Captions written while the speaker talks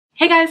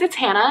Hey guys, it's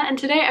Hannah, and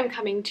today I'm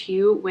coming to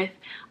you with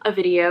a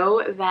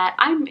video that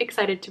I'm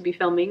excited to be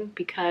filming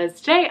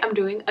because today I'm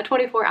doing a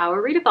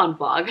 24-hour readathon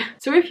vlog.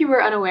 So if you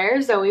were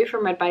unaware, Zoe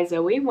from Read by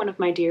Zoe, one of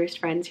my dearest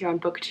friends here on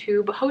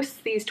BookTube, hosts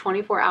these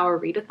 24-hour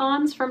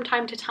readathons from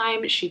time to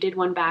time. She did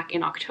one back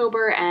in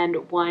October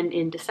and one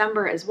in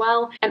December as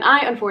well, and I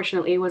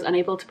unfortunately was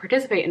unable to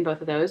participate in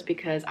both of those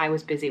because I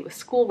was busy with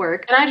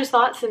schoolwork. And I just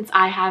thought, since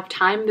I have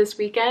time this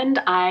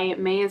weekend, I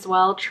may as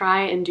well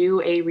try and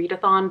do a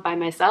readathon by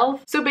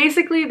myself. So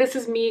basically this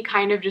is me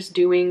kind of just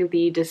doing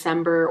the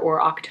December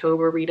or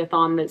October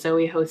readathon that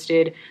Zoe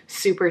hosted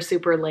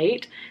super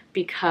late,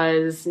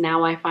 because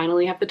now I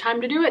finally have the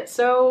time to do it,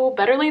 so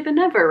better late than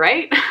never,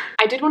 right?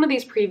 I did one of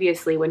these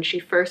previously when she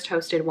first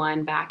hosted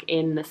one back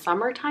in the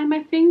summertime,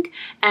 I think,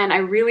 and I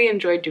really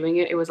enjoyed doing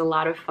it. It was a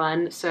lot of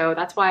fun, so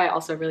that's why I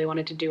also really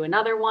wanted to do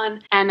another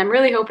one, and I'm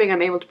really hoping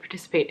I'm able to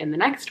participate in the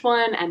next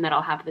one and that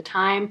I'll have the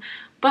time.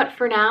 But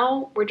for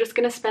now, we're just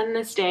gonna spend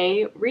this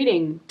day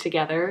reading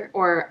together,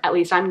 or at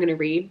least I'm gonna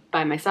read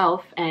by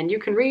myself, and you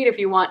can read if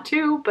you want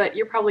to, but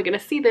you're probably gonna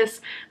see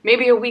this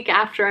maybe a week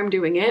after I'm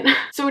doing it.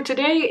 So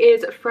today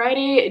is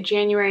Friday,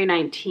 January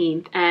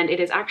 19th, and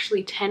it is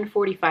actually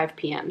 10:45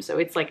 p.m. So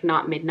it's like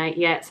not midnight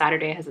yet.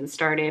 Saturday hasn't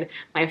started.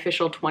 My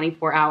official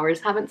 24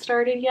 hours haven't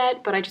started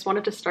yet, but I just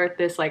wanted to start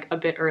this like a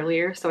bit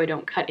earlier so I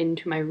don't cut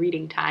into my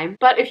reading time.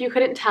 But if you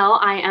couldn't tell,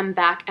 I am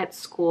back at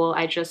school.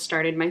 I just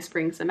started my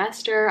spring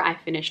semester. I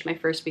finished my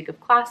first week of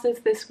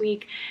classes this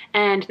week,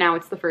 and now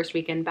it's the first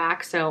weekend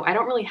back, so I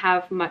don't really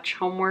have much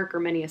homework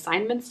or many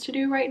assignments to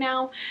do right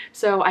now.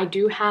 So I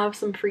do have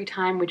some free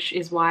time, which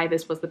is why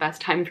this was the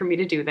best time for me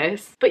to do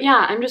this. But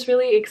yeah, I'm just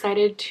really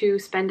excited to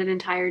spend an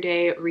entire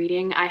day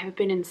reading. I have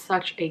been in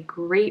such a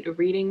great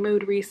reading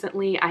mood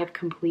recently. I have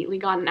completely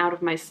gotten out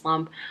of my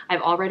slump.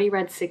 I've already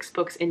read 6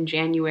 books in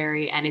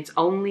January, and it's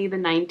only the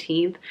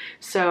 19th,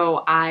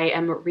 so I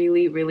am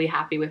really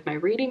happy with my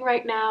reading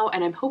right now,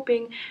 and I'm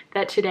hoping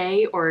that today,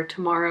 or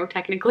tomorrow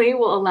technically,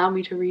 will allow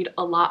me to read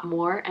a lot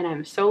more, and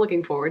I'm so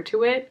looking forward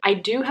to it. I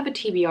do have a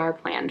TBR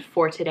planned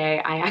for today.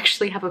 I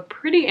actually have a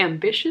pretty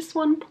ambitious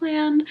one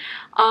planned.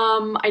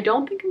 I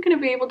don't think I'm gonna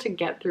be able to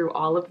get through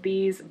all of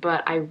these,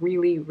 but I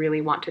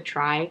really want to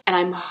try, and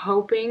I'm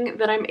hoping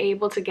that I'm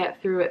able to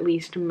get through at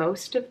least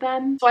most of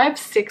them. So I have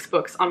 6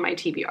 books on my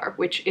TBR,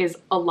 which is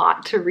a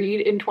lot to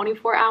read in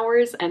 24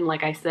 hours, and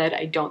like I said,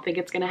 I don't think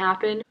it's gonna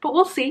happen, but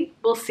we'll see.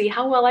 We'll see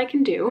how well I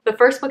can do. The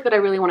first book that I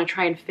really want to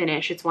try and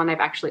finish, it's one I've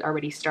actually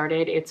already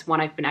started. It's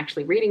one I've been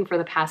actually reading for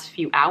the past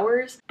few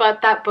hours,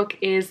 but that book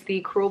is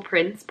The Cruel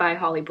Prince by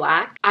Holly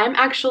Black. I'm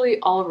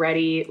actually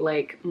already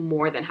like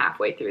more than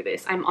halfway through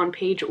this. I'm on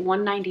page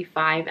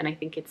 195, and I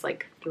think it's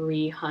like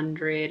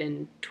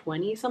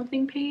 320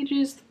 something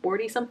pages,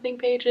 40 something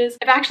pages.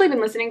 I've actually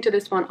been listening to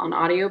this one on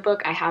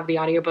audiobook. I have the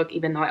audiobook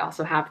even though I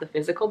also have the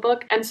physical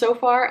book, and so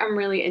far I'm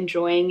really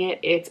enjoying it.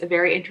 It's a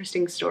very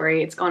interesting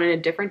story. It's gone in a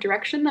different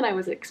direction than I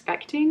was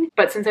expecting,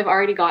 but since I've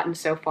already gotten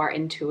so far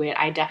into it,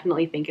 I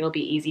definitely think it'll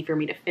be easy for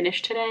me to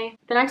finish today.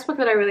 The next book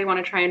that I really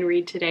want to try and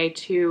read today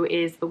too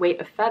is The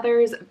Weight of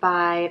Feathers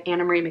by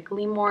Anna Marie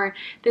McLemore.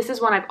 This is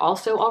one I've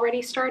also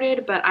already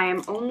started, but I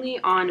am only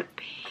on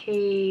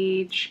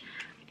page,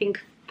 I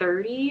think,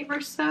 30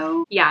 or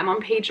so. Yeah, I'm on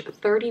page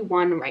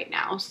 31 right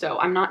now, so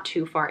I'm not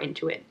too far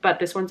into it, but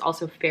this one's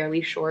also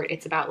fairly short.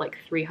 It's about like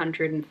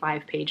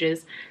 305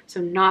 pages,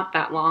 so not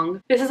that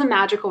long. This is a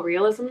magical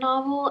realism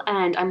novel,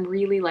 and I'm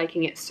really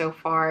liking it so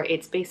far.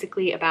 It's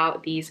basically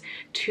about these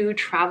 2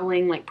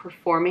 traveling like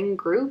performing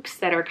groups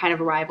that are kind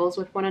of rivals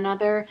with one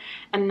another,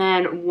 and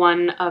then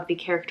one of the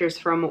characters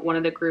from one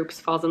of the groups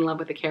falls in love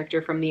with a character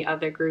from the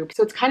other group.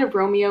 So it's kind of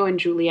Romeo and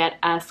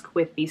Juliet-esque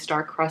with the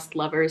star-crossed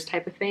lovers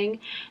type of thing,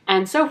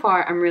 and so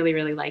far I'm really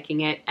liking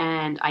it,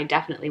 and I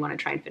definitely want to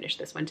try and finish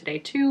this one today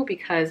too,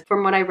 because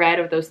from what I read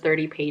of those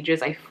 30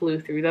 pages, I flew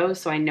through those,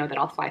 so I know that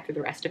I'll fly through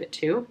the rest of it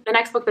too. The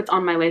next book that's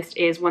on my list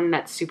is one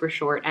that's super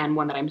short and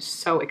one that I'm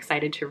so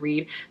excited to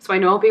read, so I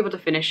know I'll be able to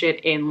finish it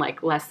in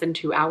like less than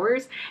 2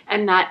 hours,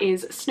 and that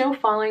is Snow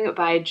Falling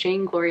by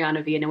Jane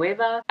Gloriana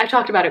Villanueva. I've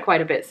talked about it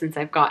quite a bit since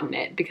I've gotten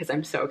it because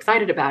I'm so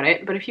excited about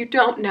it, but if you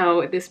don't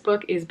know, this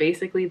book is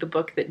basically the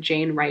book that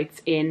Jane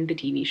writes in the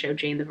TV show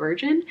Jane the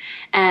Virgin,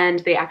 and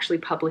they actually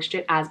published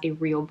it as a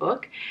real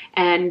book,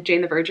 and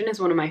Jane the Virgin is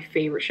one of my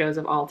favorite shows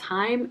of all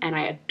time, and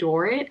I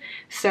adore it.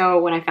 So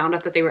when I found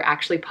out that they were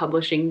actually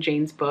publishing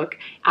Jane's book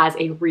as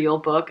a real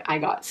book, I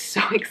got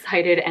so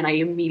excited and I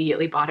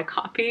immediately bought a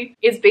copy.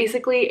 It's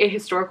basically a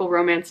historical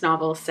romance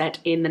novel set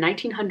in the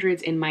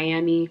 1900s in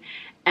Miami,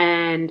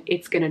 and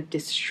it's gonna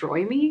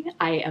destroy me.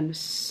 I am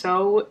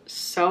so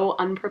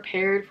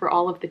unprepared for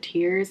all of the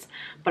tears,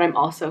 but I'm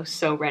also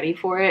so ready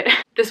for it.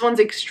 This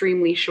one's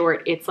extremely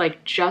short. It's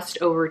like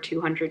just over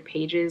 200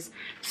 pages.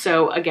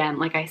 So again,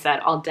 like I said,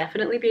 I'll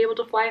definitely be able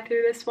to fly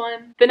through this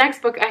one. The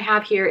next book I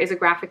have here is a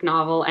graphic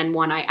novel, and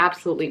one I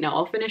absolutely know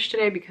I'll finish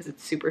today because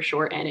it's super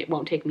short and it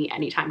won't take me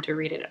any time to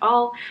read it at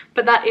all.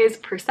 But that is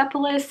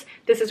Persepolis.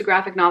 This is a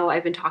graphic novel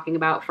I've been talking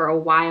about for a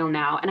while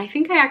now, and I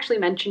think I actually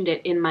mentioned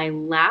it in my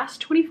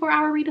last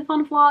 24-hour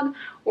readathon vlog,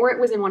 or it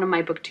was in one of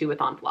my book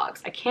 2-a-thon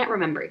vlogs. I can't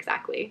remember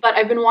exactly, but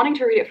I've been wanting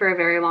to read it for a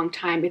very long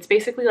time. It's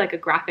basically like a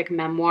graphic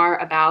memoir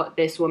about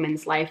this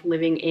woman's life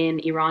living in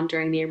Iran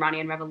during the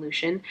Iranian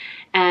Revolution,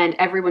 and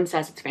everyone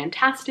says it's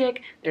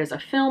fantastic. There's a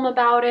film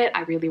about it.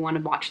 I really want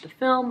to watch the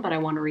film, but I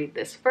want to read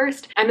this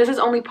first. And this is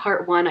only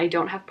part 1. I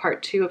don't have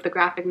part 2 of the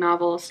graphic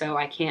novel, so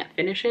I can't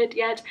finish it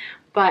yet,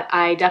 but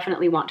I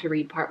definitely want to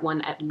read part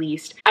 1 at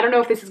least. I don't know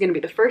if this is going to be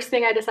the first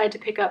thing I decide to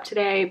pick up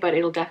today, but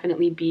it'll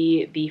definitely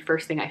be the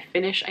first thing I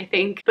finish, I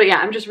think. But yeah,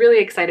 I'm just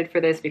really excited for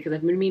this because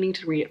I've been meaning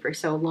to read it for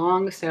so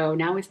long, so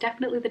now is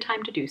definitely the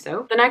time to do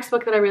so. The next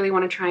book that I really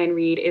want to try and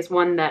read is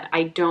one that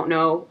I don't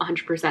know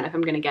 100% if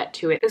I'm going to get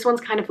to it. This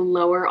one's kind of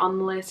lower on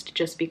the list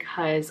just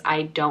because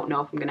I don't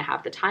know if I'm going to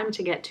have the time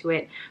to get to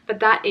it, but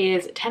that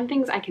is 10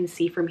 Things I Can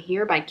See From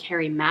Here by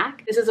Carrie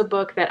Mack. This is a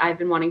book that I've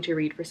been wanting to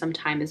read for some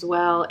time as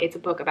well. It's a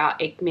book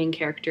about a main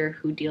character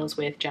who deals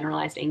with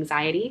generalized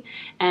anxiety,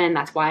 and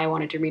that's why I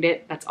wanted to read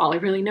it. That's all I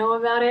really know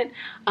about it,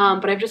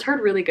 but I've just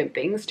heard really good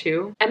things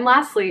too. And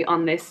lastly,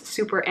 on this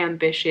super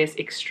ambitious,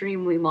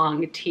 extremely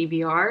long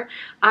TBR,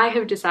 I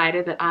have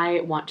decided that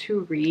I want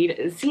to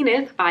read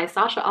Zenith by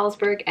Sasha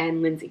Alsberg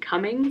and Lindsay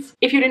Cummings.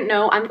 If you didn't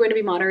know, I'm going to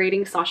be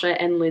moderating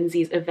Sasha and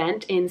Lindsay's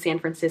event in San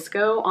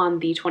Francisco on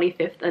the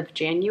 25th of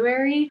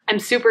January. I'm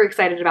super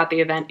excited about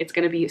the event. It's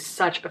going to be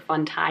such a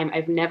fun time.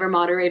 I've never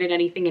moderated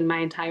anything in my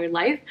entire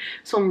life,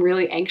 so I'm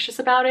really anxious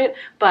about it,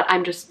 but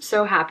I'm just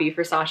so happy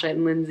for Sasha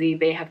and Lindsay.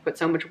 They have put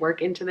so much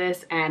work into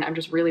this, and I'm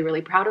just really,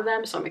 really proud of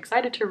them, so I'm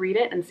excited to read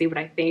it and see what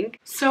I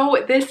think.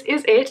 So this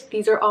is it.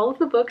 These are all of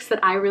the books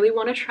that I really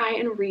want to try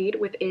and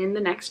read within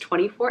the next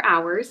 24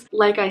 hours.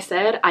 Like I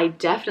said, I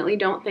definitely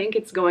don't think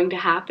it's going to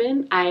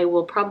happen. I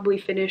will probably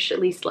finish at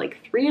least like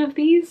 3 of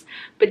these,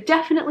 but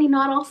definitely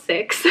not all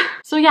 6.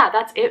 So yeah,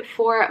 that's it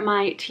for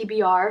my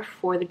TBR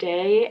for the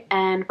day,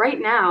 and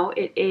right now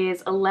it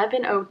is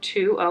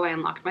 11:02. Oh, I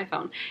unlocked my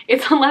phone.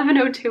 It's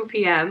 11:02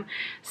 p.m.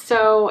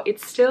 so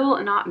it's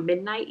still not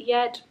midnight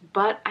yet,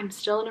 but I'm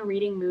still in a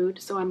reading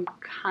mood, so I'm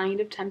kind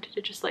of tempted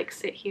to just like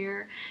sit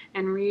here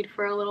and read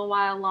for a little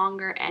while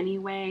longer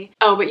anyway.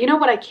 Oh, but you know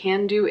what I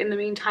can do in the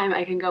meantime?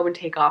 I can go and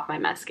take off my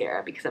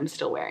mascara because I'm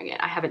still wearing it.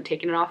 I haven't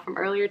taken it off from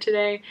earlier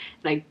today,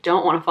 and I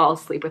don't want to fall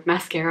asleep with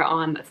mascara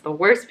on. That's the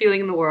worst feeling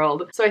in the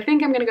world. So I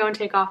think I'm gonna go and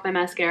take off my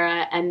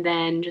mascara and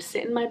then just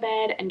sit in my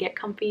bed and get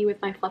comfy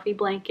with my fluffy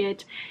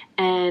blanket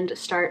and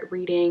start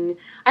reading.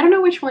 I don't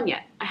know which one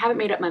yet. I haven't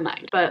made up my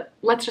mind, but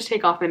let's just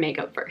take off my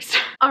makeup first.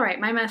 All right,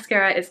 my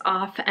mascara is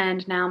off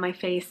and now my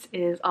face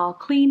is all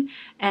clean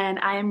and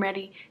I am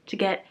ready to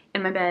get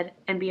in my bed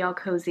and be all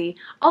cozy.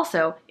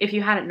 Also, if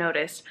you hadn't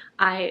noticed,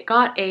 I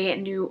got a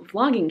new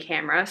vlogging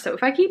camera, so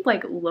if I keep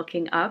like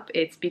looking up,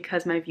 it's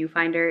because my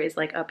viewfinder is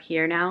like up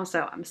here now,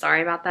 so I'm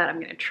sorry about that.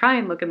 I'm gonna try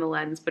and look in the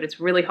lens, but it's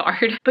really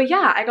hard. But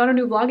yeah, I got a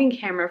new vlogging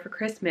camera for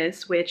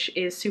Christmas, which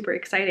is super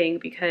exciting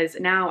because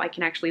now I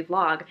can actually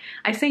vlog.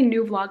 I say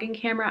new vlogging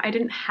camera, I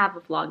didn't have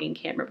a vlogging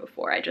camera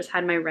before. I just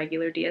had my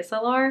regular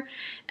DSLR,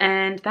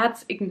 and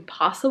that's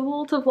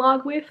impossible to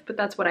vlog with, but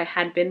that's what I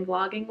had been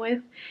vlogging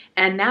with.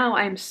 And now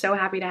I'm so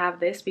happy to have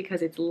this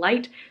because it's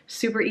light,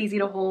 super easy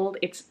to hold,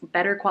 it's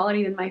better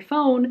quality than my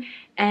phone,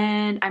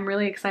 and I'm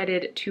really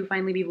excited to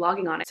finally be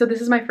vlogging on it. So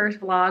this is my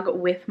first vlog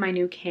with my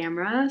new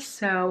camera,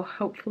 so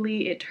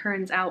hopefully it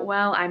turns out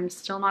well. I'm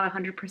still not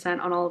 100%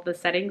 on all of the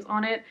settings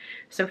on it,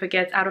 so if it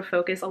gets out of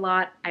focus a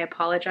lot, I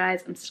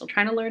apologize. I'm still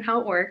trying to learn how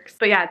it works.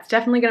 But yeah, it's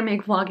definitely gonna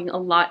make vlogging a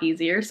lot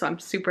easier, so I'm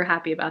super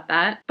happy about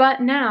that. But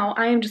now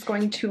I am just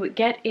going to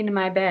get in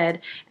my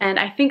bed, and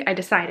I think I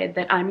decided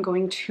that I'm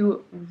going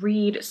to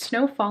read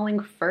Snow Falling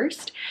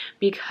first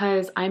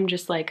because I'm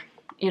just like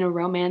in a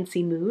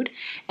romancy mood,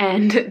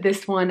 and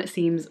this one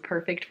seems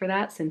perfect for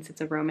that since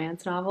it's a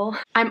romance novel.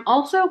 I'm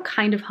also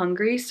kind of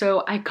hungry,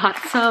 so I got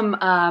some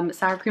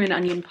sour cream and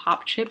onion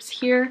pop chips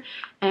here,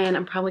 and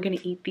I'm probably gonna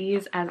eat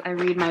these as I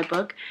read my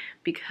book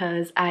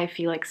because I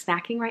feel like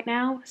snacking right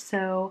now,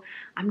 so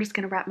I'm just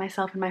gonna wrap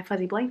myself in my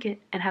fuzzy blanket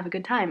and have a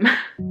good time.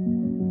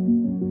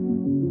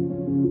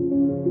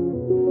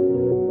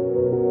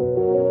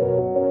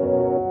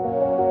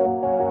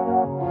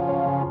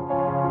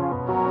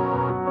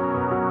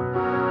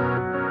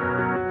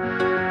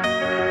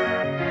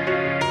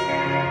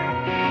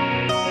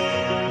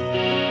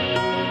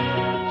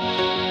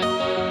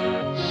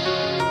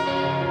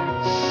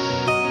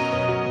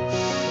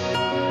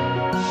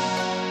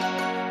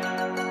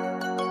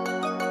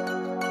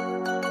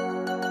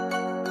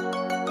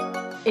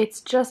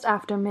 It's just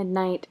after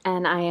midnight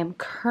and I am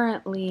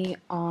currently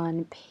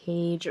on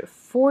page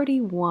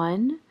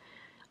 41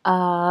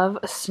 of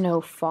Snow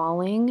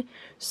Falling.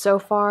 So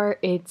far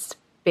it's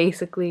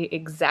basically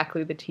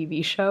exactly the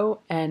TV show,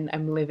 and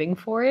I'm living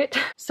for it.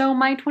 So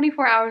my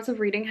 24 hours of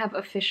reading have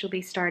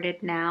officially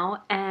started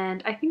now,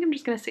 and I think I'm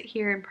just gonna sit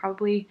here and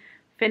probably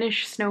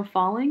finish Snow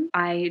Falling.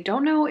 I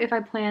don't know if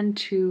I plan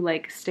to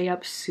like stay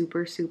up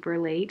super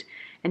late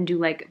and do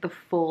like the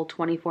full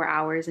 24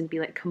 hours and be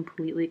like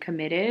completely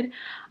committed.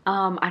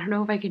 I don't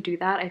know if I could do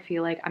that. I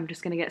feel like I'm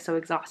just gonna get so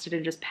exhausted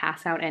and just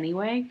pass out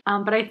anyway.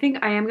 But I think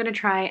I am gonna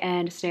try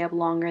and stay up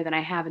longer than I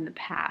have in the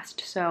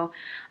past. So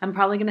I'm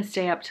probably gonna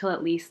stay up till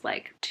at least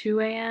like 2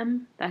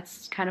 a.m.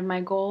 That's kind of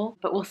my goal,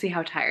 but we'll see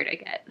how tired I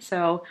get.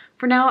 So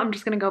for now, I'm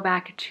just gonna go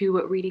back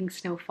to reading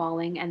Snow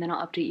Falling, and then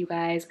I'll update you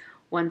guys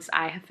once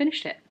I have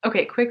finished it.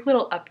 Okay, quick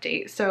little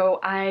update. So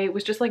I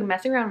was just like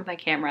messing around with my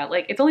camera.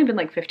 Like, it's only been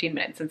like 15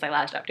 minutes since I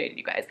last updated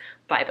you guys,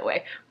 by the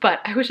way, but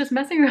I was just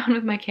messing around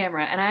with my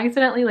camera and I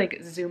accidentally like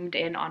zoomed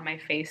in on my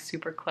face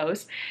super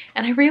close,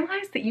 and I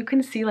realized that you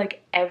can see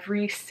like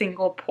every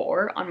single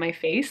pore on my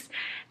face,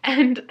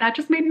 and that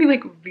just made me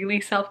like really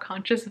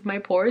self-conscious of my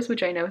pores,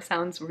 which I know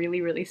sounds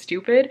really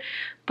stupid,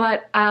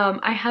 but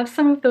I have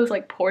some of those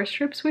like pore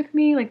strips with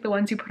me, like the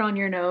ones you put on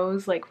your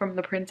nose, like from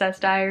the Princess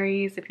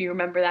Diaries, if you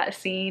remember that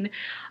scene.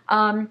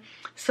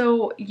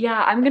 So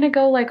yeah, I'm gonna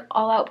go like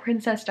all out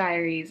Princess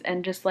Diaries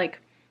and just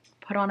like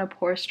put on a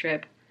pore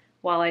strip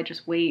while I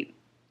just wait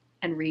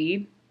and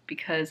read,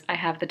 because I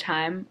have the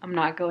time, I'm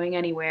not going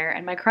anywhere,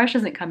 and my crush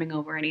isn't coming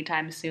over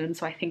anytime soon,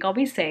 so I think I'll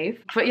be safe.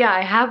 But yeah,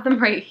 I have them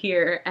right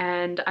here,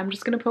 and I'm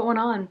just gonna put one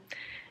on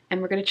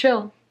and we're gonna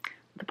chill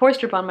with a pore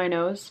strip on my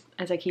nose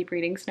as I keep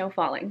reading Snow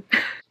Falling.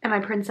 Am I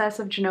Princess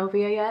of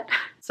Genovia yet?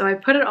 So I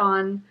put it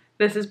on.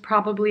 This is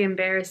probably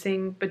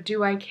embarrassing, but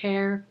do I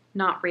care?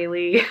 Not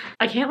really.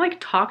 I can't like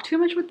talk too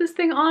much with this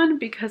thing on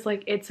because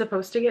like it's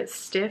supposed to get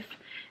stiff,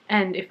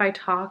 and if I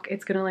talk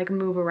it's gonna like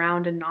move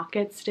around and not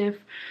get stiff.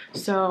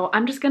 So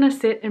I'm just gonna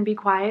sit and be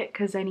quiet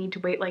because I need to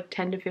wait like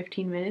 10 to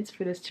 15 minutes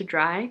for this to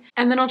dry,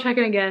 and then I'll check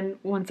it again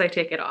once I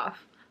take it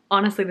off.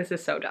 Honestly, this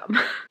is so dumb.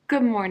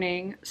 Good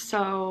morning.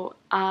 So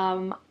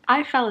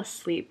I fell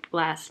asleep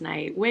last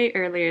night way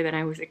earlier than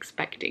I was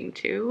expecting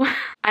to.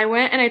 I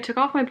went and I took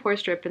off my pore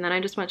strip, and then I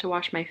just went to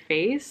wash my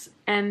face,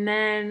 and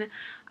then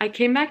I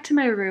came back to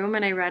my room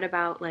and I read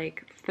about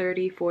like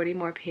 30-40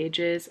 more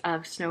pages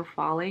of Snow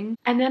Falling,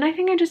 and then I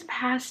think I just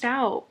passed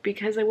out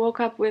because I woke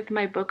up with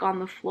my book on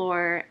the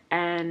floor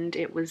and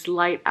it was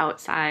light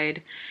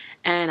outside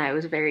and I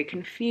was very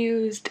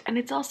confused, and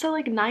it's also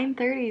like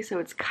 9:30, so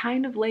it's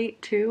kind of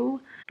late too,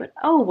 but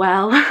oh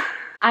well.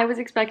 I was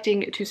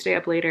expecting to stay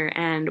up later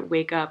and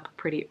wake up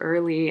pretty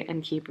early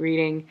and keep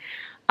reading,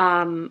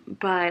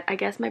 but I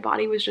guess my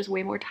body was just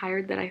way more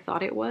tired than I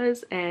thought it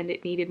was, and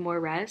it needed more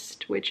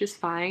rest, which is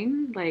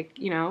fine. Like,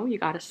 you know, you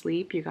gotta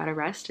sleep, you gotta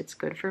rest, it's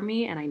good for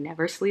me, and I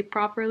never sleep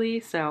properly,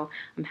 so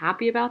I'm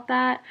happy about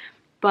that.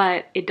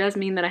 But it does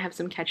mean that I have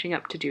some catching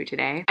up to do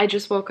today. I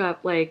just woke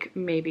up like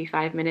maybe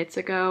 5 minutes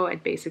ago. I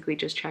basically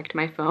just checked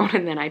my phone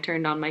and then I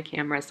turned on my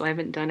camera, so I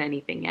haven't done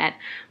anything yet.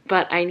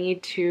 But I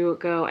need to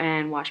go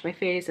and wash my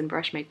face and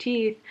brush my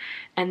teeth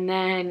and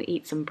then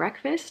eat some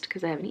breakfast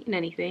because I haven't eaten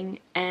anything.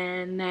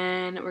 And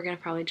then we're gonna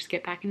probably just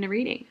get back into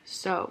reading.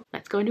 So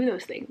let's go and do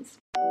those things.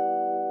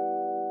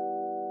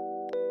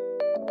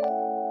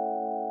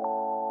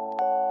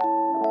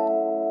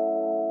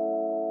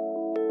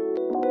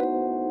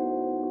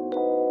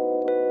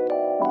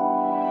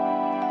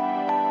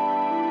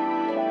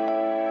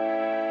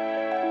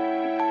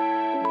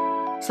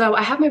 So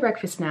I have my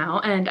breakfast now,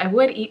 and I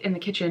would eat in the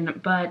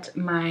kitchen, but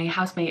my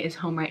housemate is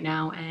home right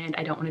now and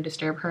I don't want to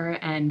disturb her,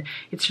 and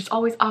it's just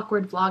always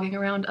awkward vlogging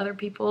around other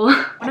people.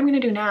 What I'm gonna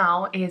do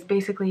now is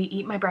basically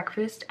eat my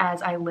breakfast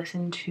as I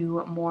listen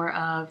to more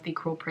of the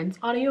Cruel Prince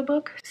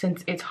audiobook.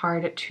 Since it's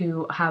hard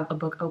to have a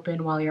book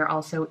open while you're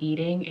also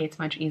eating, it's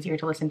much easier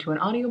to listen to an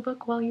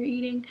audiobook while you're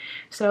eating.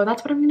 So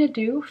that's what I'm gonna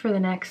do for the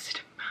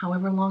next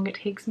however long it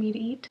takes me to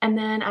eat, and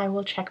then I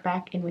will check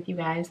back in with you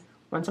guys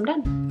once I'm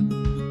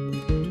done.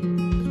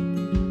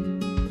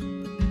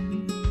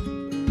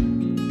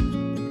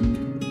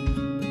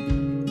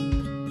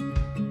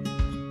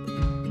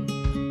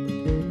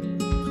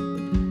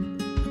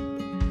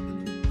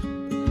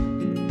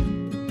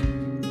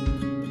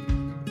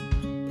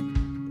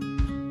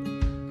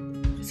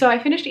 So I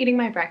finished eating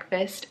my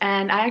breakfast,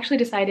 and I actually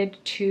decided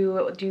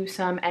to do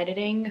some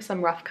editing,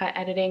 some rough cut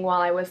editing while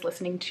I was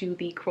listening to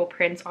the Cruel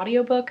Prince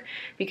audiobook,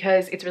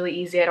 because it's really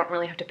easy. I don't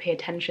really have to pay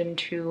attention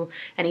to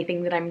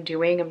anything that I'm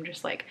doing. I'm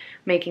just like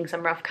making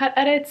some rough cut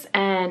edits,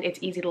 and it's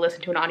easy to listen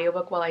to an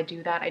audiobook while I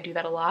do that. I do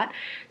that a lot.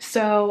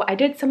 So I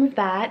did some of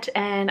that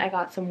and I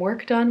got some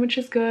work done, which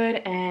is good,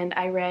 and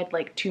I read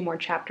like 2 more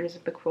chapters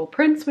of the Cruel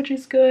Prince, which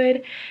is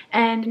good.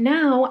 And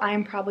now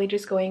I'm probably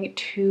just going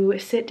to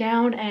sit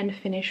down and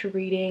finish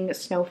reading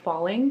Snow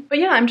Falling. But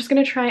yeah, I'm just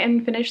gonna try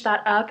and finish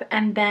that up,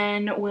 and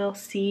then we'll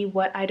see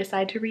what I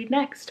decide to read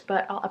next,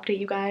 but I'll update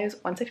you guys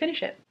once I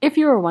finish it. If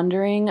you were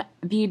wondering,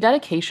 the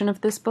dedication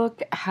of this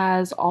book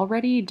has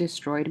already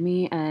destroyed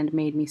me and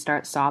made me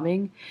start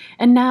sobbing,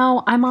 and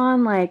now I'm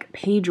on like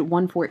page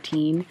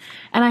 114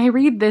 and I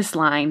read this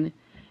line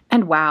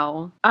and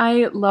wow,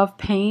 I love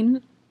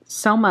pain,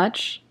 so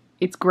much.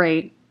 It's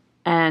great.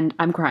 And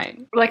I'm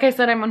crying. Like I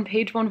said, I'm on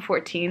page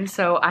 114,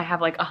 so I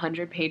have like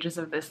 100 pages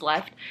of this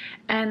left.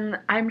 And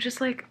I'm just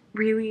like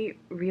really,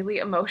 really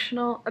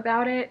emotional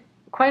about it.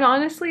 Quite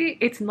honestly,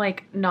 it's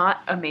like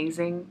not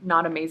amazing,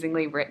 not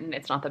amazingly written.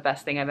 It's not the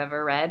best thing I've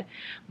ever read,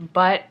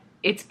 but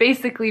it's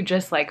basically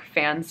just like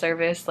fan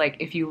service. Like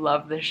if you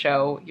love the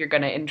show, you're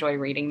gonna enjoy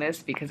reading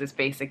this because it's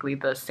basically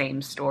the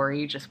same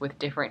story just with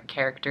different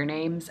character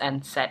names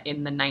and set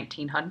in the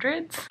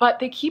 1900s. But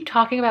they keep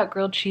talking about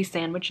grilled cheese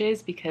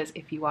sandwiches because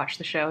if you watch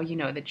the show, you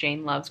know that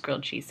Jane loves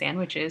grilled cheese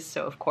sandwiches.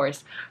 So of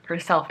course her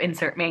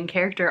self-insert main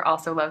character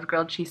also loves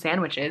grilled cheese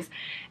sandwiches.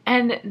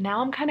 And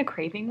now I'm kind of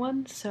craving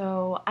one,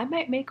 so I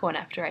might make one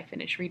after I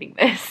finish reading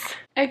this.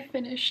 I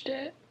finished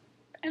it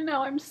and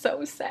now I'm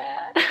so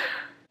sad.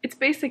 It's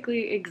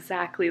basically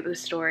exactly the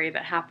story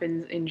that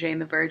happens in Jane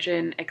the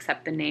Virgin,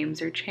 except the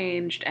names are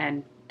changed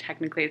and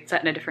technically it's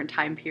set in a different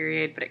time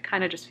period, but it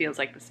kind of just feels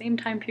like the same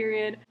time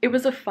period. It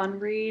was a fun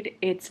read.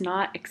 It's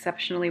not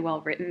exceptionally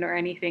well written or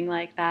anything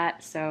like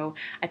that, so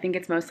I think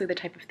it's mostly the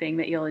type of thing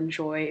that you'll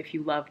enjoy if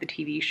you love the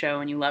TV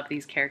show and you love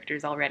these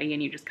characters already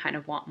and you just kind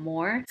of want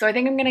more. So I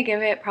think I'm gonna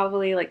give it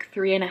probably like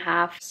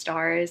 3.5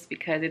 stars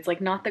because it's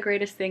like not the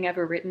greatest thing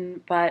ever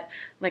written, but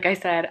like I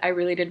said, I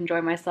really did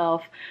enjoy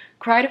myself.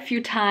 Cried a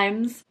few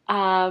times.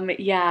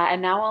 Yeah,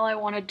 and now all I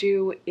want to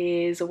do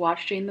is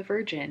watch Jane the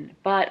Virgin,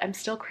 but I'm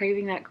still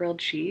craving that grilled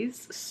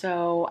cheese,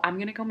 so I'm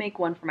gonna go make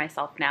one for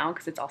myself now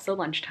because it's also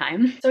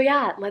lunchtime. So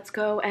yeah, let's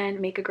go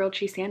and make a grilled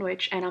cheese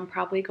sandwich, and I'm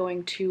probably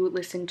going to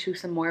listen to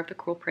some more of The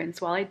Cruel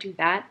Prince while I do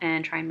that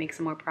and try and make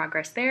some more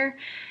progress there.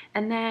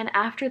 And then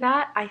after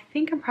that, I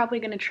think I'm probably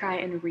gonna try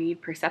and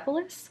read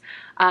Persepolis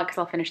because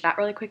I'll finish that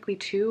really quickly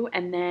too,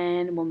 and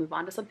then we'll move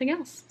on to something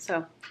else.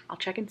 So I'll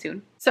check in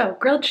soon. So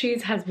grilled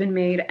cheese has been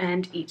made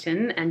and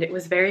eaten, and it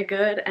was very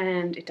good,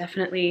 and it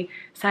definitely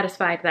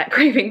satisfied that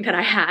craving that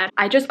I had.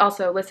 I just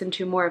also listened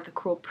to more of The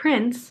Cruel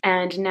Prince,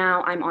 and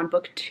now I'm on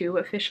book 2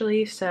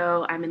 officially,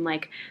 so I'm in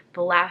like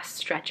the last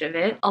stretch of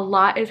it. A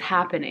lot is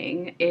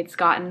happening. It's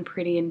gotten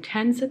pretty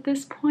intense at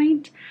this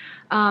point.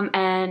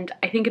 And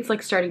I think it's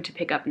like starting to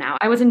pick up now.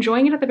 I was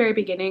enjoying it at the very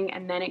beginning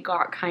and then it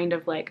got kind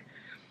of like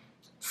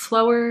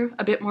slower,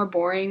 a bit more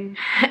boring,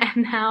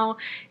 and now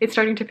it's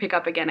starting to pick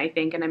up again, I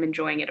think, and I'm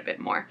enjoying it a bit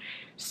more.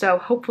 So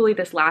hopefully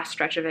this last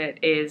stretch of it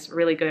is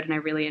really good and I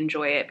really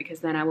enjoy it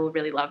because then I will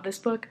really love this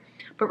book.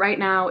 But right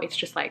now it's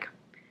just like,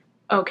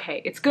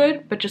 okay, it's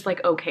good, but just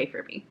like okay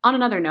for me. On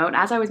another note,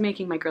 as I was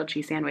making my grilled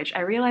cheese sandwich, I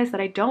realized that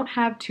I don't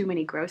have too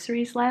many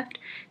groceries left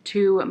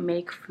to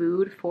make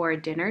food for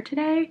dinner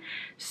today,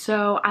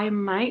 so I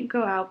might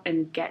go out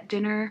and get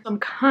dinner. I'm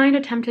kind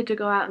of tempted to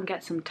go out and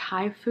get some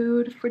Thai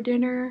food for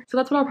dinner. So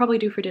that's what I'll probably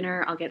do for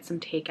dinner. I'll get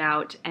some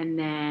takeout and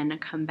then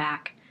come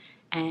back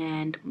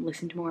and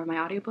listen to more of my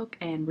audiobook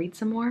and read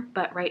some more.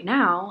 But right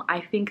now,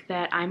 I think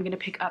that I'm gonna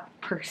pick up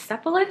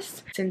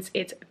Persepolis since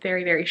it's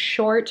very, very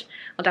short.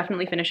 I'll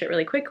definitely finish it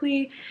really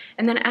quickly.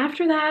 And then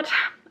after that,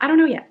 I don't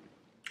know yet.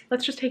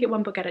 Let's just take it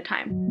one book at a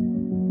time.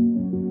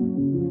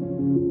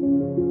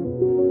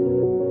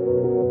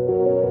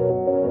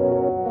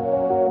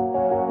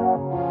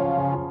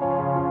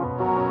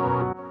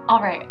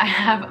 All right, I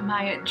have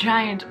my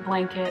giant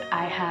blanket,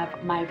 I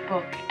have my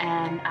book,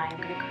 and I'm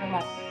gonna curl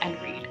up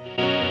and read.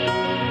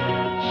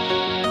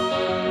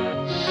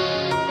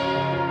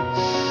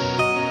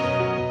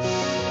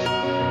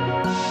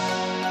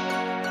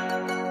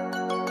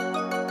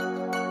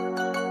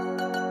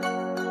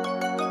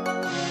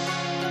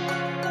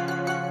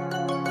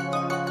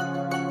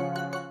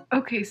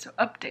 Okay, so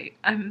update.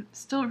 I'm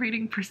still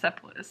reading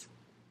Persepolis,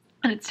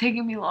 and it's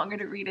taking me longer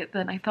to read it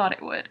than I thought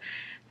it would,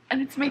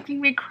 and it's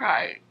making me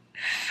cry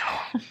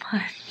so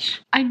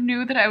much. I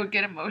knew that I would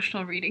get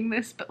emotional reading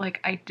this, but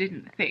like I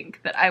didn't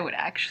think that I would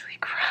actually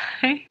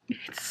cry.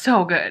 It's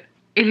so good.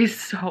 It is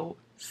so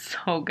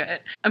good.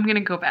 I'm gonna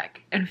go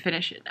back and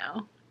finish it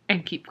now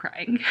and keep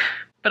crying,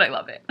 but I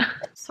love it.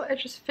 So I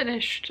just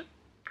finished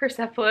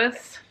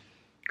Persepolis,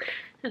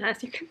 and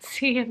as you can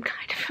see, I'm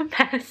kind of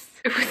a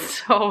mess. It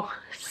was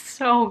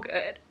so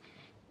good.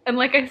 And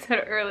like I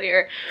said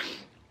earlier,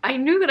 I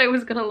knew that I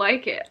was gonna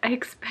like it. I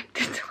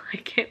expected to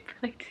like it,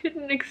 but I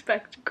didn't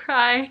expect to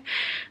cry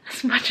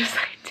as much as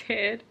I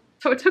did.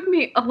 So it took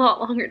me a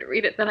lot longer to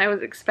read it than I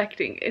was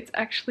expecting. It's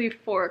actually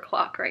 4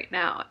 o'clock right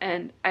now,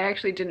 and I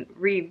actually didn't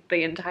read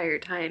the entire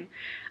time.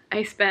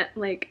 I spent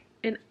like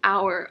an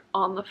hour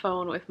on the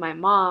phone with my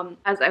mom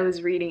as I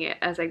was reading it,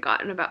 as I'd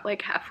gotten about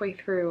like halfway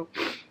through,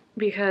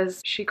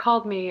 because she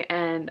called me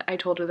and I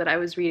told her that I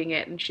was reading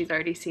it and she's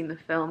already seen the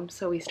film,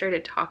 so we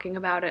started talking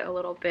about it a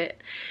little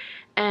bit,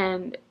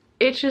 and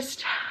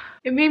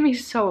it made me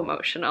so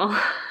emotional.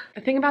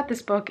 The thing about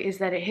this book is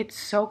that it hits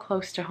so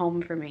close to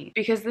home for me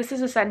because this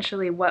is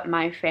essentially what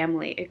my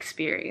family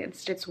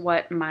experienced. It's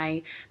what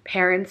my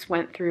parents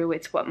went through.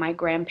 It's what my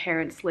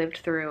grandparents lived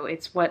through.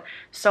 It's what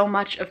so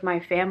much of my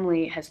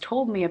family has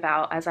told me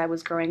about as I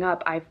was growing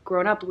up. I've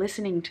grown up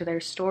listening to their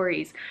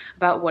stories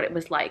about what it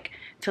was like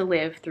to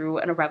live through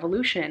a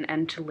revolution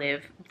and to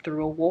live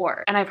through a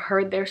war. And I've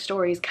heard their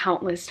stories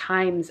countless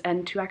times,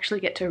 and to actually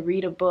get to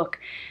read a book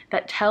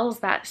that tells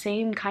that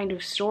same kind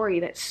of story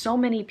that so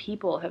many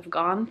people have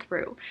gone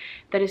through,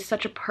 that is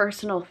such a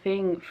personal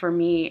thing for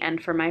me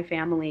and for my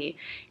family,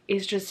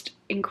 is just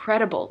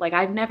incredible. Like,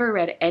 I've never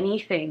read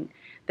anything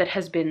that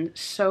has been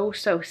so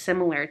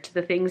similar to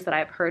the things that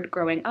I've heard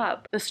growing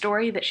up. The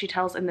story that she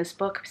tells in this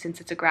book, since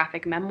it's a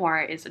graphic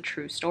memoir, is a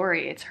true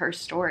story. It's her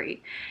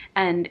story.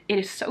 And it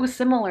is so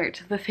similar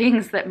to the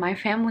things that my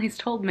family's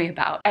told me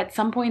about. At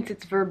some points,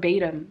 it's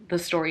verbatim the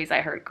stories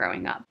I heard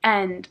growing up.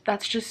 And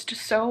that's just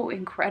so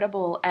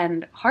incredible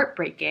and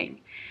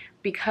heartbreaking,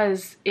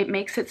 because it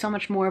makes it so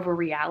much more of a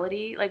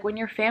reality. Like, when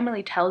your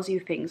family tells you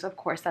things, of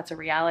course that's a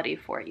reality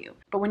for you.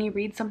 But when you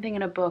read something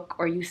in a book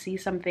or you see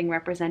something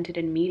represented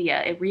in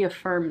media, it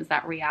reaffirms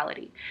that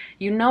reality.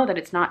 You know that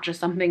it's not just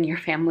something your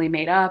family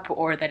made up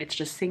or that it's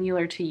just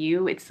singular to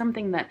you. It's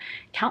something that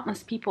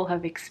countless people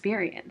have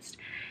experienced.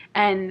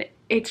 And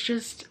it's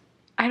just,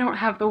 I don't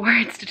have the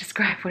words to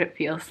describe what it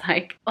feels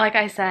like. Like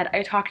I said,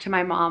 I talked to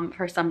my mom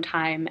for some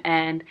time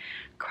and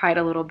cried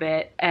a little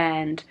bit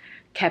and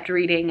kept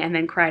reading and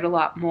then cried a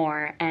lot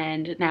more,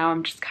 and now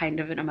I'm just kind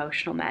of an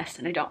emotional mess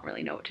and I don't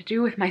really know what to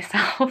do with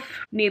myself.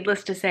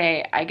 Needless to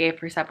say, I gave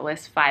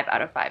Persepolis 5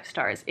 out of 5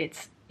 stars.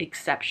 It's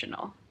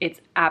exceptional. It's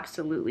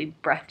absolutely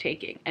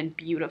breathtaking and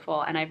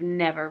beautiful, and I've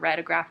never read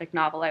a graphic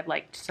novel I've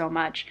liked so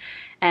much.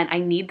 And I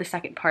need the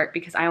second part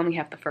because I only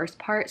have the first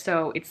part,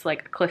 so it's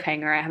like a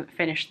cliffhanger. I haven't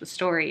finished the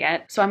story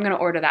yet. So I'm gonna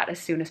order that as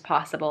soon as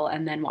possible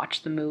and then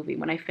watch the movie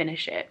when I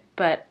finish it.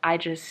 But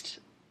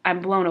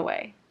I'm blown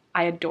away.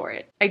 I adore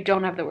it. I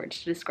don't have the words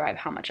to describe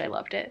how much I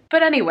loved it.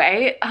 But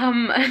anyway,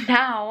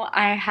 now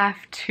I have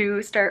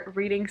to start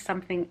reading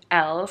something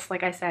else.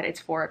 Like I said, it's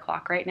 4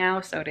 o'clock right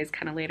now, so it is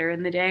kind of later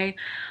in the day.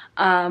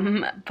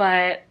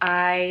 But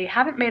I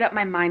haven't made up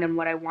my mind on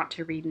what I want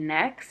to read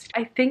next.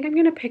 I think I'm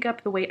gonna pick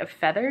up The Weight of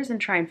Feathers and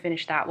try and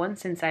finish that one,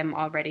 since I'm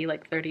already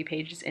like 30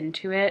 pages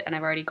into it and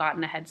I've already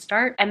gotten a head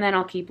start. And then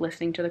I'll keep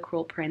listening to The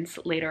Cruel Prince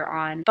later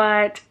on.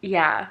 But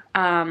yeah,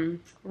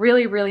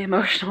 really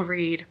emotional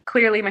read.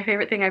 Clearly my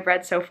favorite thing I've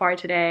read so far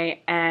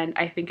today, and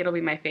I think it'll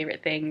be my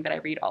favorite thing that I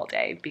read all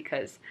day,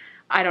 because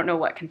I don't know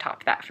what can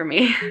top that for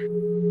me.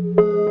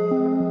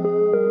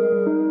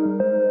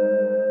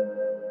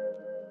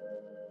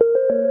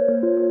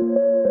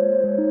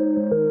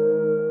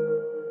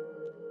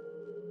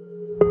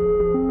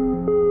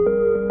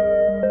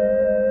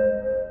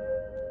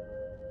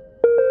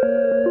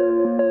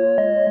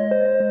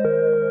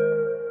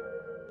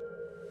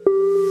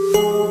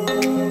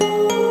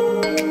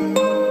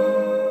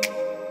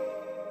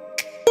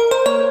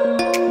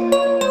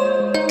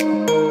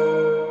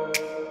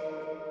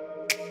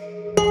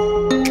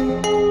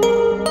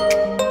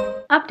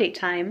 Update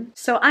time.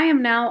 So I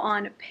am now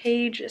on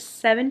page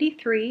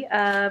 73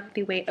 of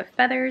The Weight of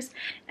Feathers,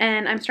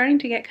 and I'm starting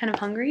to get kind of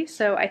hungry,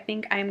 so I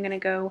think I'm gonna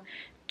go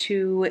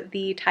to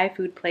the Thai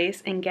food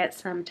place and get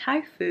some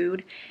Thai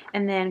food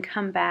and then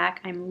come back.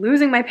 I'm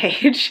losing my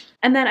page.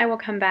 And then I will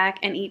come back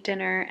and eat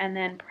dinner and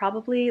then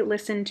probably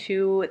listen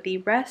to the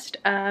rest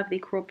of The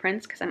Cruel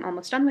Prince, because I'm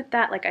almost done with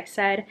that, like I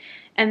said,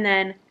 and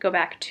then go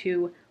back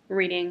to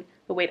reading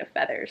The Weight of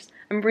Feathers.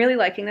 I'm really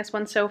liking this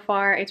one so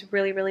far. It's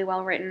really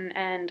well written,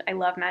 and I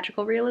love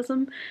magical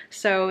realism,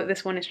 so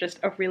this one is just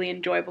a really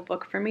enjoyable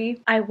book for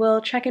me. I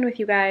will check in with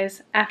you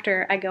guys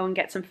after I go and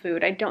get some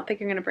food. I don't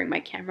think I'm gonna bring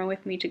my camera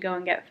with me to go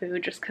and get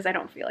food, just because I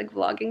don't feel like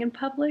vlogging in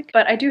public,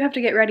 but I do have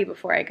to get ready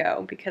before I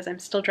go because I'm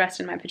still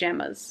dressed in my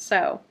pajamas,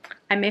 so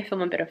I may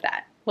film a bit of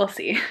that. We'll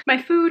see.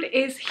 My food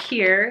is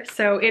here,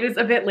 so it is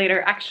a bit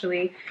later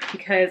actually,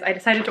 because I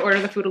decided to order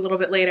the food a little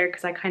bit later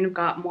because I kind of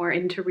got more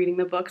into reading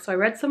the book, so I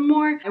read some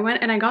more. I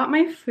went and I got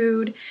my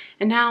food,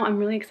 and now I'm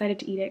really excited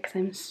to eat it because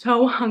I'm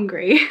so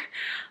hungry.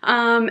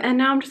 And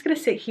now I'm just gonna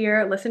sit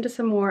here, listen to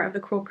some more of The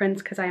Cruel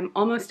Prince because I'm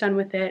almost done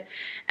with it,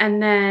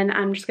 and then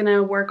I'm just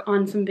gonna work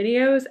on some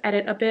videos,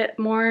 edit a bit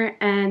more,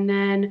 and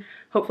then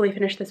hopefully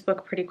finish this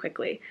book pretty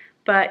quickly.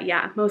 But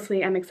yeah,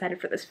 mostly I'm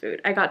excited for this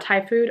food. I got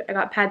Thai food. I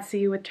got pad see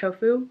ew with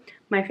tofu,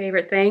 my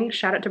favorite thing.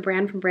 Shout out to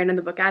Bran from Brandon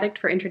the Book Addict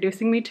for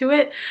introducing me to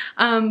it.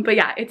 But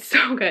yeah, it's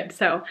so good.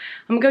 So I'm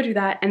gonna go do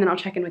that and then I'll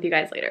check in with you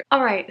guys later.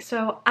 All right,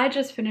 so I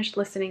just finished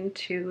listening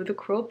to The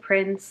Cruel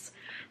Prince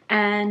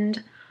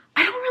and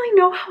I don't really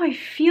know how I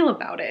feel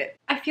about it.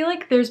 I feel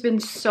like there's been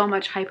so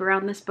much hype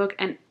around this book,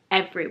 and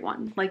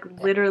everyone, like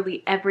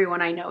literally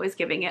everyone I know is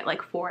giving it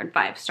like 4 and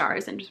 5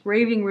 stars and just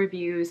raving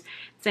reviews,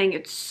 saying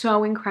it's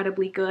so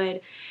incredibly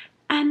good.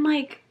 And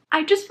like,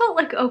 I just felt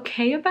like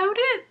okay about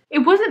it. It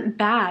wasn't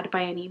bad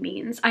by any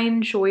means. I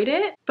enjoyed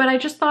it, but I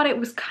just thought it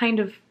was kind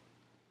of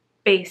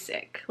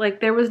basic.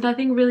 Like, there was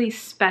nothing really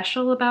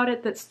special about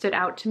it that stood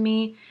out to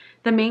me.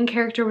 The main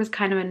character was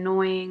kind of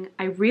annoying.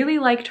 I really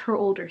liked her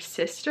older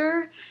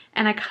sister,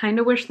 and I kind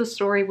of wish the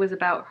story was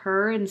about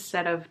her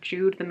instead of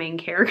Jude, the main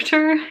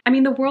character. I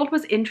mean, the world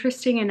was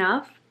interesting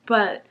enough,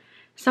 but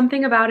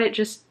something about it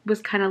just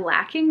was kind of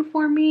lacking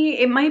for me.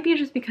 It might be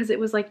just because it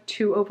was like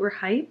too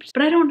overhyped,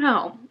 but I don't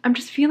know. I'm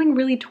just feeling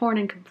really torn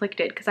and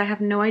conflicted because I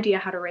have no idea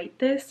how to rate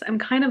this. I'm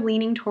kind of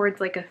leaning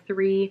towards like a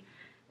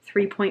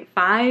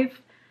 3.5,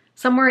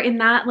 somewhere in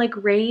that like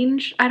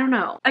range. I don't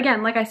know.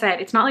 Again, like I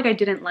said, it's not like I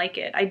didn't like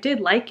it. I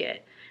did like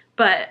it,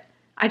 but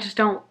I just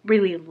don't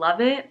really love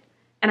it.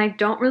 And I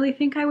don't really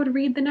think I would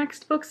read the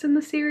next books in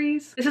the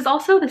series. This is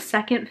also the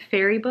second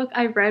fairy book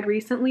I've read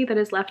recently that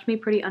has left me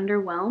pretty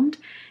underwhelmed.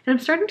 And I'm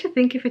starting to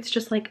think if it's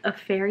just like a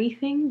fairy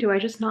thing. Do I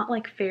just not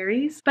like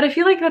fairies? But I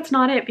feel like that's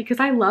not it because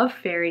I love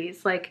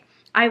fairies. Like,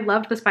 I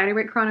loved the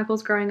Spiderwick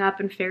Chronicles growing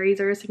up and fairies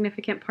are a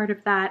significant part of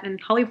that.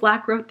 And Holly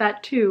Black wrote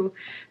that too.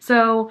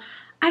 So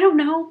I don't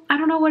know. I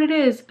don't know what it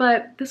is,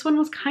 but this one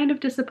was kind of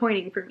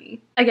disappointing for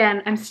me.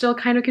 Again, I'm still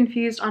kind of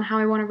confused on how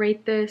I want to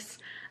rate this.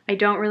 I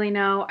don't really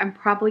know. I'm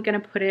probably gonna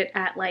put it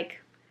at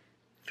like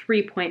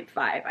 3.5.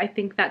 I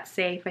think that's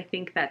safe. I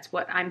think that's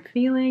what I'm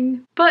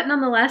feeling. But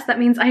nonetheless, that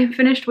means I am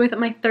finished with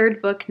my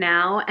third book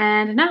now,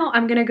 and now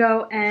I'm gonna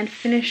go and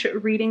finish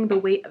reading The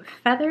Weight of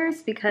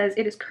Feathers because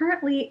it is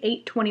currently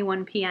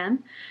 8:21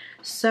 p.m.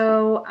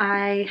 So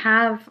I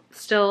have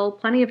still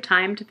plenty of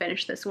time to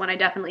finish this one. I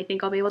definitely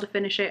think I'll be able to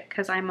finish it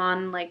because I'm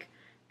on like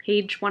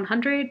page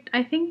 100,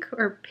 I think,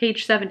 or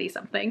page 70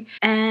 something.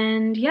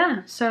 And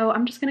yeah, so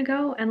I'm just gonna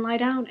go and lie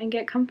down and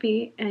get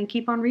comfy and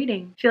keep on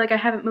reading. I feel like I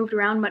haven't moved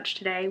around much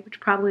today, which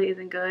probably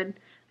isn't good.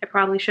 I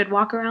probably should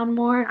walk around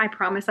more. I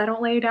promise I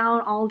don't lay down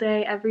all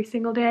day, every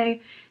single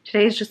day.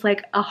 Today's just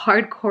like a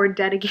hardcore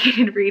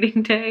dedicated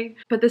reading day.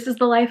 But this is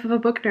the life of a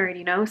book nerd,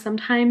 you know?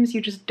 Sometimes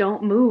you just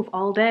don't move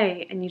all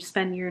day and you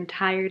spend your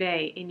entire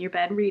day in your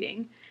bed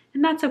reading.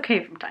 And that's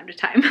okay from time to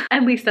time.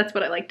 At least that's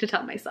what I like to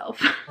tell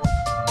myself.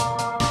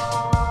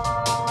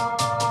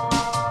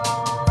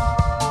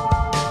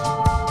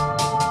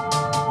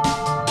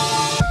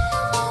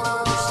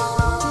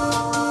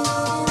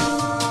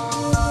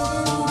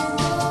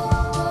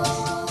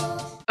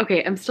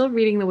 Okay, I'm still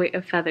reading The Weight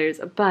of Feathers,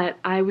 but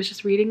I was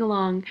just reading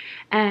along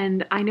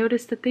and I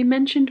noticed that they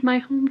mentioned my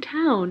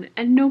hometown,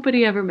 and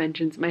nobody ever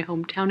mentions my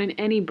hometown in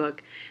any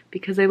book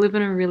because I live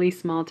in a really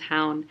small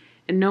town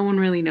and no one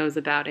really knows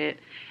about it.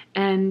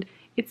 And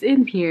it's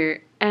in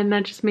here and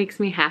that just makes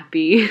me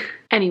happy.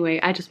 Anyway,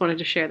 I just wanted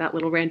to share that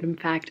little random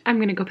fact. I'm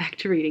gonna go back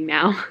to reading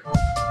now.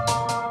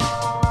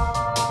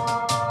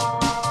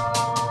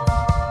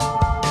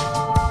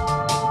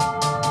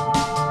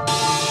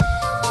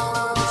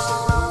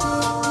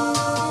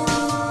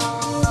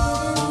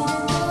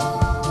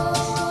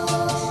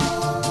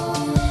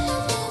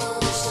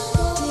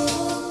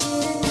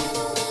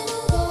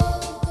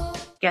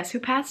 Guess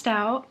who passed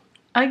out?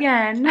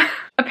 Again.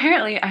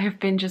 Apparently I have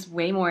been just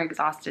way more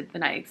exhausted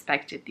than I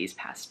expected these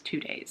past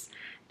 2 days.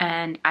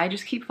 And I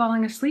just keep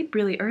falling asleep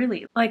really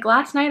early. Like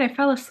last night I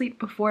fell asleep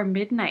before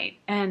midnight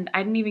and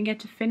I didn't even get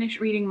to finish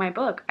reading my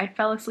book. I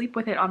fell asleep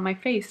with it on my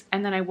face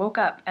and then I woke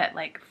up at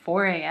like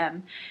 4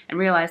 a.m. and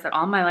realized that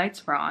all my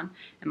lights were on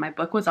and my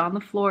book was on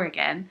the floor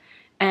again.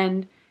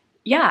 And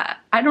yeah,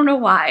 I don't know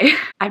why.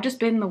 I've just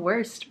been the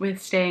worst with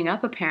staying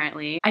up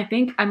apparently. I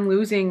think I'm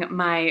losing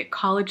my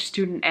college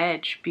student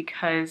edge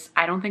because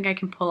I don't think I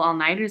can pull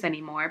all-nighters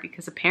anymore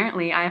because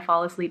apparently I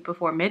fall asleep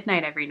before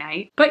midnight every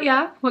night. But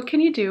yeah, what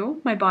can you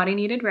do? My body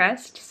needed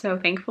rest, so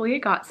thankfully it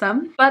got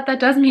some. But that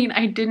does mean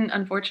I didn't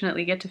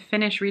unfortunately get to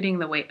finish reading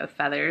The Weight of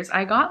Feathers.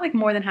 I got like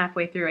more than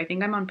halfway through. I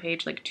think I'm on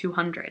page like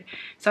 200.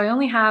 So I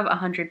only have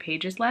 100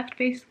 pages left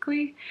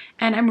basically,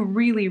 and I'm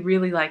really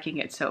liking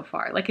it so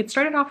far. Like it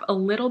started off a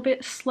little bit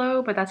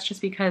slow, but that's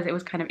just because it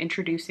was kind of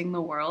introducing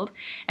the world,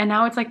 and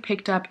now it's like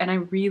picked up and I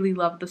really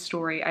love the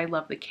story. I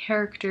love the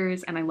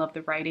characters and I love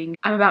the writing.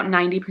 I'm about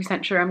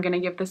 90% sure I'm gonna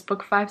give this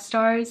book 5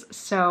 stars,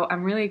 so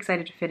I'm really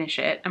excited to finish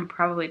it. I'm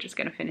probably just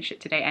gonna finish it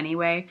today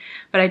anyway,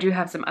 but I do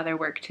have some other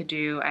work to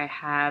do. I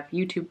have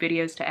YouTube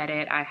videos to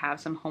edit, I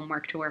have some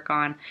homework to work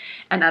on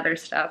and other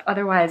stuff.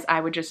 Otherwise I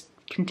would just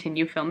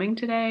continue filming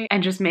today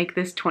and just make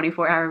this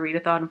 24-hour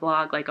readathon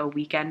vlog like a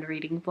weekend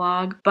reading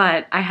vlog,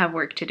 but I have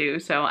work to do,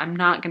 so I'm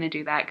not gonna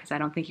do that because I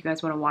don't think you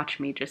guys want to watch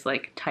me just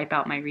like type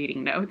out my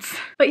reading notes.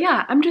 But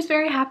yeah, I'm just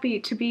very happy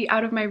to be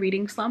out of my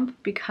reading slump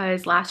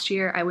because last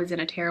year I was in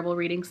a terrible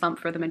reading slump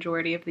for the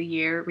majority of the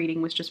year.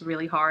 Reading was just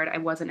really hard. I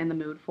wasn't in the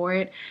mood for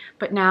it,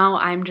 but now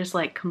I'm just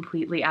like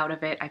completely out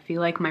of it. I feel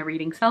like my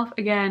reading self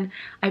again.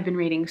 I've been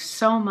reading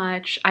so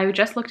much. I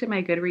just looked at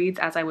my Goodreads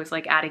as I was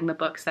like adding the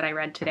books that I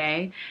read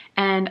today,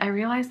 and I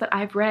realized that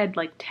I've read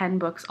like 10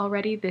 books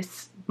already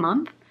this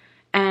month,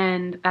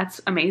 and that's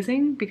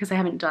amazing because I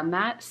haven't done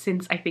that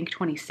since I think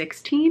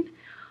 2016.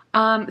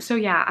 So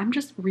yeah, I'm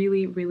just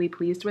really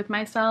pleased with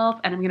myself,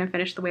 and I'm gonna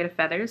finish The Weight of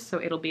Feathers,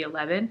 so it'll be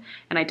 11,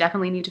 and I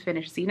definitely need to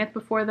finish Zenith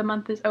before the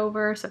month is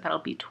over, so that'll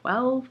be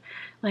 12.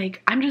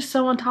 Like, I'm just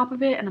so on top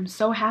of it and I'm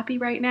so happy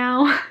right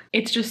now.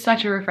 It's just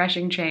such a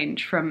refreshing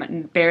change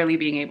from barely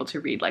being able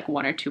to read like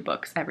 1 or 2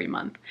 books every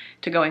month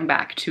to going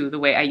back to the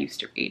way I used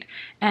to read.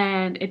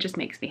 And it just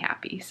makes me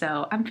happy.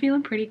 So I'm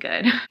feeling pretty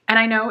good. And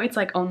I know it's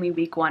like only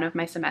week 1 of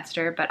my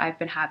semester, but I've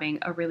been having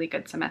a really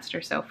good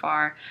semester so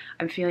far.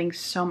 I'm feeling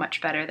so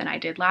much better than I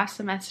did last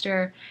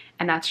semester,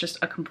 and that's just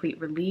a complete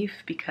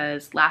relief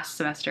because last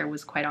semester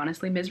was quite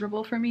honestly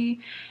miserable for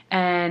me,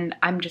 and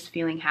I'm just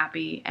feeling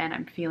happy and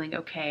I'm feeling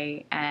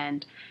okay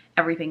and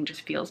everything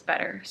just feels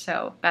better.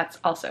 So that's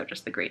also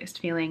just the greatest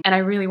feeling, and I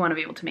really want to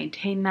be able to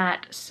maintain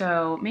that.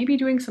 So maybe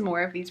doing some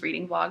more of these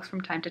reading vlogs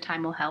from time to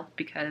time will help,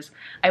 because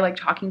I like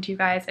talking to you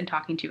guys, and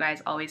talking to you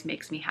guys always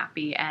makes me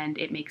happy and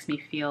it makes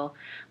me feel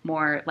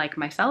more like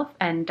myself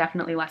and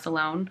definitely less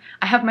alone.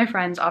 I have my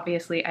friends,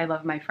 obviously, I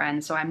love my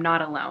friends, so I'm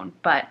not alone,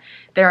 but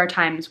there are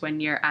times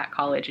when you're at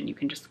college and you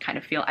can just kind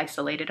of feel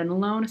isolated and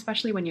alone,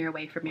 especially when you're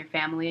away from your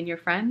family and your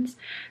friends.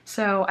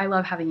 So I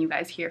love having you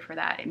guys here for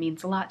that. It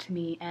means a lot to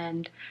me,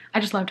 and I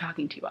just love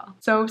talking to you all.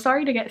 So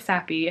sorry to get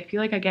sappy. I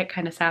feel like I get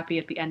kind of sappy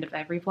at the end of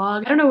every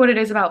vlog. I don't know what it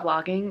is about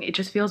vlogging. It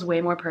just feels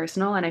way more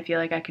personal, and I feel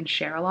like I can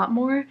share a lot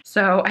more.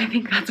 So I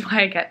think that's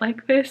why I get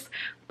like this.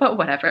 But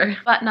whatever.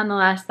 But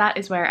nonetheless, that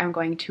is where I'm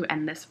going to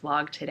end this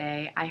vlog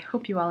today. I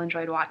hope you all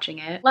enjoyed watching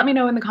it. Let me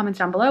know in the comments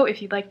down below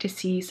if you'd like to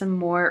see some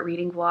more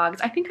reading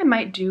vlogs. I think I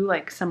might do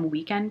like some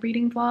weekend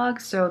reading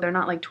vlogs, so they're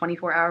not like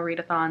 24-hour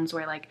readathons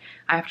where like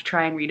I have to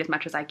try and read as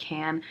much as I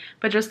can,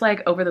 but just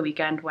like over the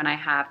weekend when I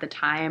have the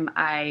time,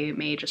 I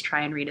may just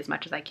try and read as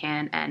much as I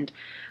can. And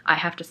I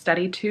have to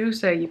study too,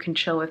 so you can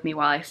chill with me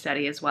while I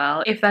study as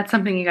well. If that's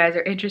something you guys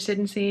are interested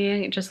in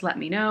seeing, just let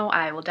me know.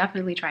 I will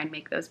definitely try and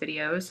make those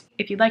videos.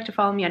 If you'd like to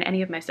follow me on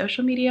any of my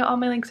social media, all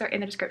my links are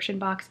in the description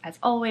box as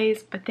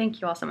always. But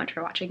thank you all so much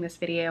for watching this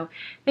video.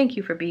 Thank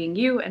you for being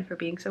you and for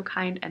being so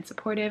kind and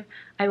supportive.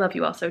 I love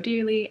you all so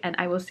dearly, and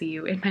I will see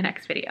you in my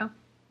next video.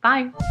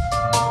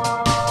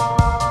 Bye!